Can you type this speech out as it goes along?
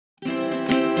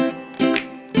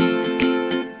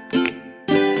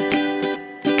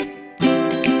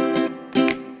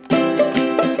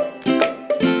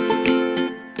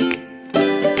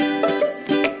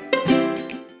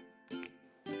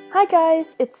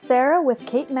guys, it's Sarah with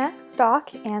Kate Max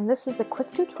Stock, and this is a quick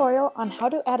tutorial on how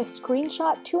to add a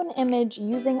screenshot to an image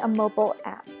using a mobile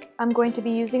app. I'm going to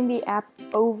be using the app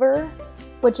Over,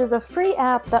 which is a free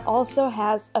app that also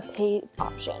has a paid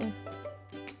option.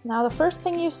 Now the first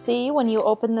thing you see when you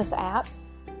open this app,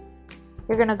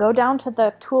 you're going to go down to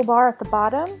the toolbar at the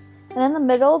bottom, and in the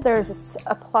middle there's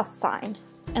a plus sign.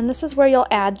 And this is where you'll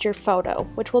add your photo,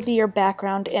 which will be your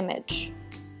background image.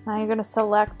 Now you're going to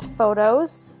select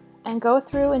Photos and go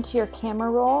through into your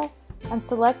camera roll and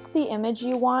select the image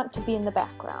you want to be in the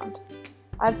background.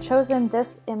 I've chosen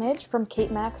this image from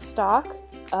Kate Max Stock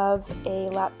of a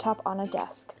laptop on a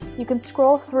desk. You can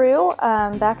scroll through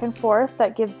back and forth.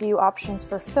 That gives you options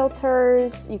for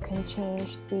filters. You can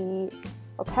change the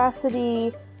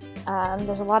opacity.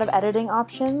 There's a lot of editing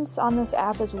options on this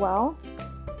app as well.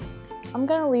 I'm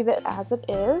going to leave it as it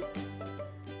is.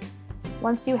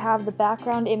 Once you have the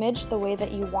background image the way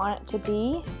that you want it to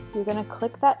be, you're going to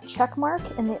click that check mark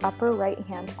in the upper right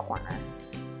hand corner.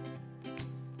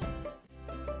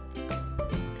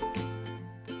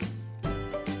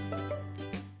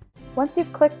 Once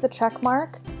you've clicked the check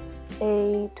mark,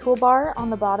 a toolbar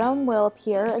on the bottom will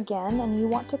appear again, and you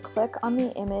want to click on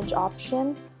the image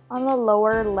option on the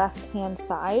lower left hand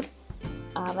side,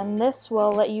 and this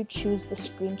will let you choose the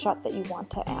screenshot that you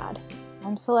want to add.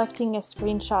 I'm selecting a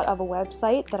screenshot of a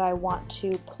website that I want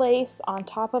to place on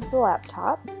top of the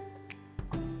laptop.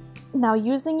 Now,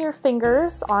 using your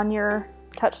fingers on your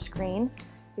touch screen,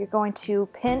 you're going to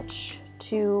pinch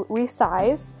to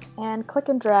resize and click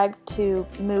and drag to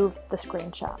move the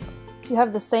screenshot. You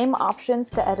have the same options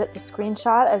to edit the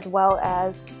screenshot as well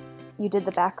as you did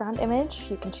the background image.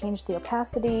 You can change the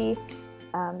opacity,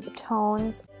 the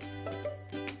tones.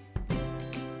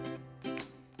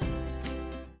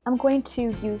 I'm going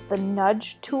to use the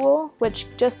nudge tool, which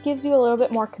just gives you a little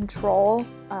bit more control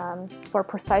for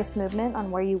precise movement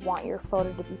on where you want your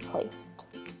photo to be placed.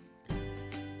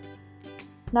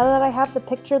 Now that I have the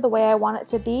picture the way I want it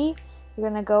to be, you're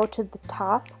going to go to the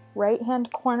top right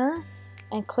hand corner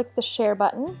and click the share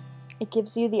button. It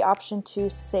gives you the option to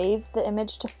save the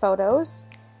image to Photos.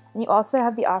 And you also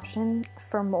have the option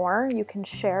for more. You can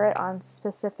share it on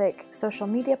specific social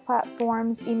media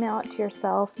platforms, email it to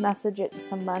yourself, message it to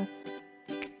someone.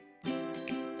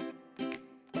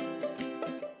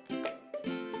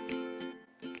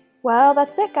 Well,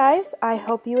 that's it guys. I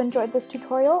hope you enjoyed this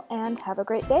tutorial and have a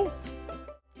great day.